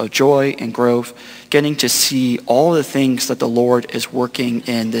of joy and growth, getting to see all the things that the Lord is working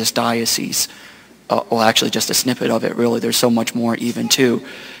in this diocese. Well, actually, just a snippet of it, really. There's so much more even, too.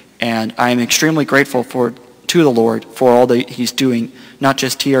 And I am extremely grateful to the Lord for all that he's doing, not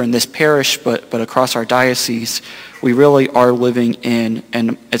just here in this parish, but across our diocese. We really are living in,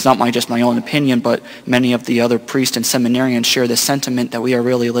 and it's not just my own opinion, but many of the other priests and seminarians share the sentiment that we are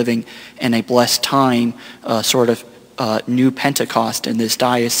really living in a blessed time, sort of new Pentecost in this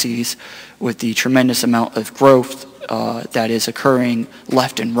diocese, with the tremendous amount of growth that is occurring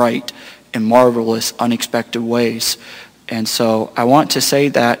left and right in marvelous, unexpected ways. And so I want to say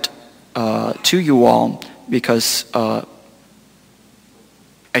that to you all, because I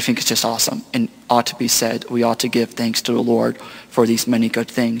think it's just awesome and ought to be said. We ought to give thanks to the Lord for these many good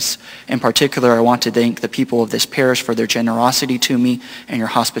things. In particular, I want to thank the people of this parish for their generosity to me and your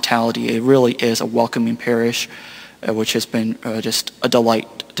hospitality. It really is a welcoming parish, which has been just a delight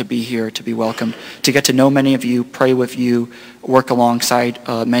to be here, to be welcomed, to get to know many of you, pray with you, work alongside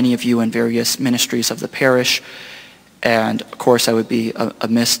many of you in various ministries of the parish. And of course, I would be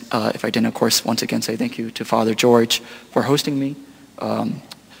amiss if I didn't, of course, once again say thank you to Father George for hosting me.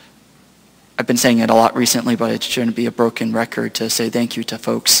 I've been saying it a lot recently, but it shouldn't be a broken record to say thank you to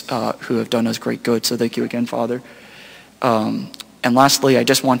folks who have done us great good. So thank you again, Father. And lastly, I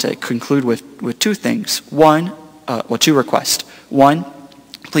just want to conclude with 2 things. 2 requests. 1,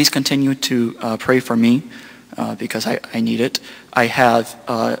 please continue to pray for me because I need it. I have,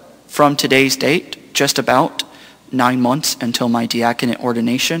 from today's date, just about 9 months until my diaconate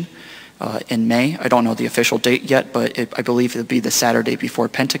ordination in May. I don't know the official date yet, but I believe it'll be the Saturday before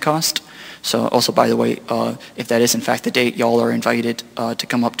Pentecost. So also, by the way, if that is in fact the date, y'all are invited to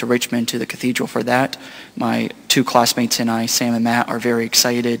come up to Richmond to the cathedral for that. My 2 classmates and I, Sam and Matt, are very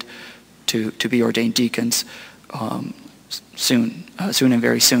excited to be ordained deacons soon and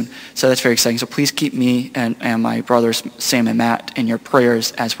very soon. So that's very exciting. So please keep me and my brothers Sam and Matt in your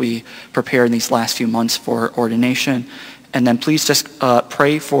prayers as we prepare in these last few months for ordination. And then please just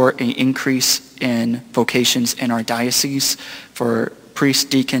pray for an increase in vocations in our diocese for priests,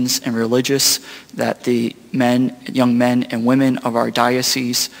 deacons, and religious, that the young men and women of our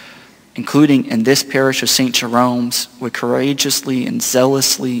diocese, including in this parish of St. Jerome's, would courageously and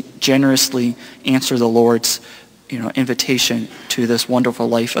zealously, generously answer the Lord's invitation to this wonderful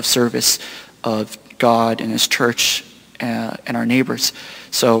life of service of God and his church and our neighbors.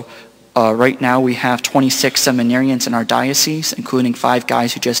 So right now we have 26 seminarians in our diocese, including 5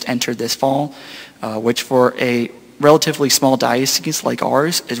 guys who just entered this fall, which for a relatively small diocese like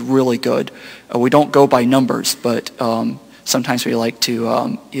ours is really good. We don't go by numbers, but sometimes we like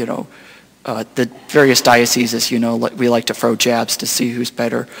to, the various dioceses, we like to throw jabs to see who's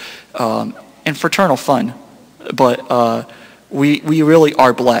better, and fraternal fun. But we really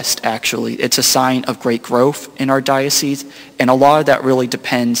are blessed, actually. It's a sign of great growth in our diocese, and a lot of that really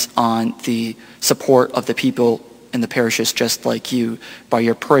depends on the support of the people in the parishes just like you, by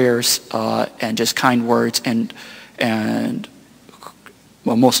your prayers and just kind words and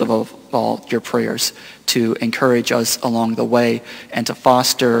well, most of all, your prayers to encourage us along the way and to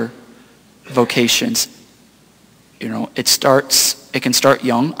foster vocations. It can start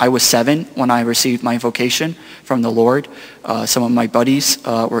young. I was 7 when I received my vocation from the Lord. Some of my buddies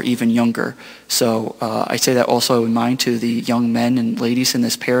were even younger. So I say that also in mind to the young men and ladies in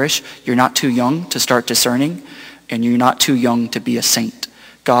this parish. You're not too young to start discerning, and you're not too young to be a saint.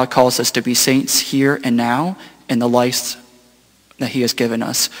 God calls us to be saints here and now in the lives that he has given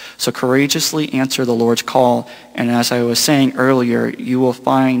us. So courageously answer the Lord's call. And as I was saying earlier, you will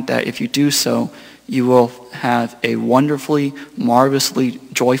find that if you do so, you will have a wonderfully, marvelously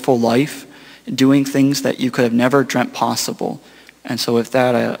joyful life, doing things that you could have never dreamt possible. And so with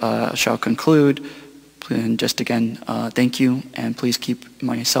that, I shall conclude. And just again, thank you, and please keep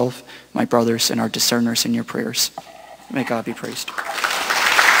myself, my brothers, and our discerners in your prayers. May God be praised.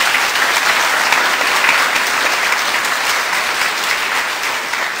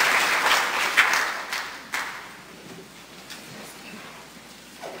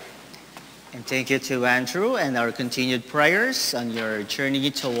 And thank you to Andrew and our continued prayers on your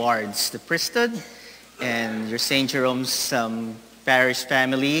journey towards the priesthood, and your St. Jerome's parish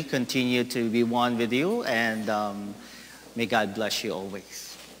family continue to be one with you, and may God bless you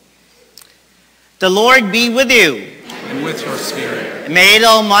always. The Lord be with you. And with your spirit. May the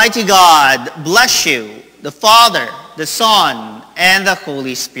Almighty God bless you, the Father, the Son, and the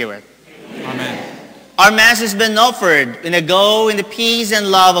Holy Spirit. Amen. Our Mass has been offered in a go in the peace and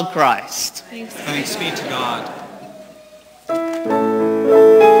love of Christ. Thanks be to God.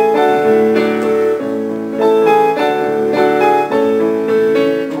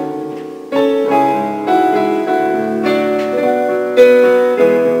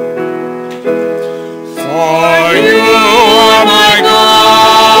 For you are my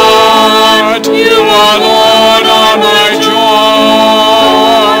God, you alone are my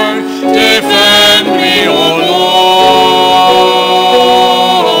joy. Defend me, O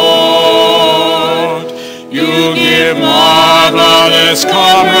Lord. You give marvelous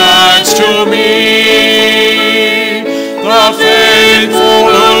comrades to me, the faithful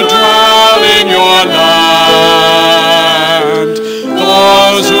who dwell in your land,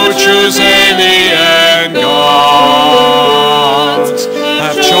 those who choose alien gods,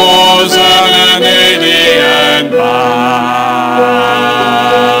 have chosen an alien band.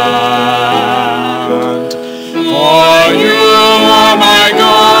 For you are my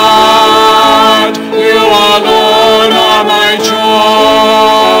God, you alone are my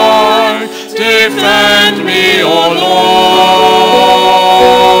joy. Defend me, O Lord.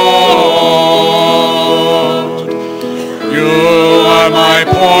 You are my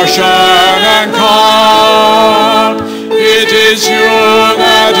portion and cup. It is you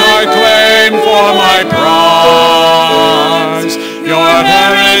that I claim for my prize. Your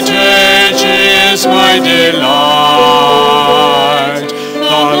heritage is my delight, the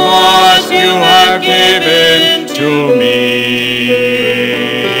life you have given to me.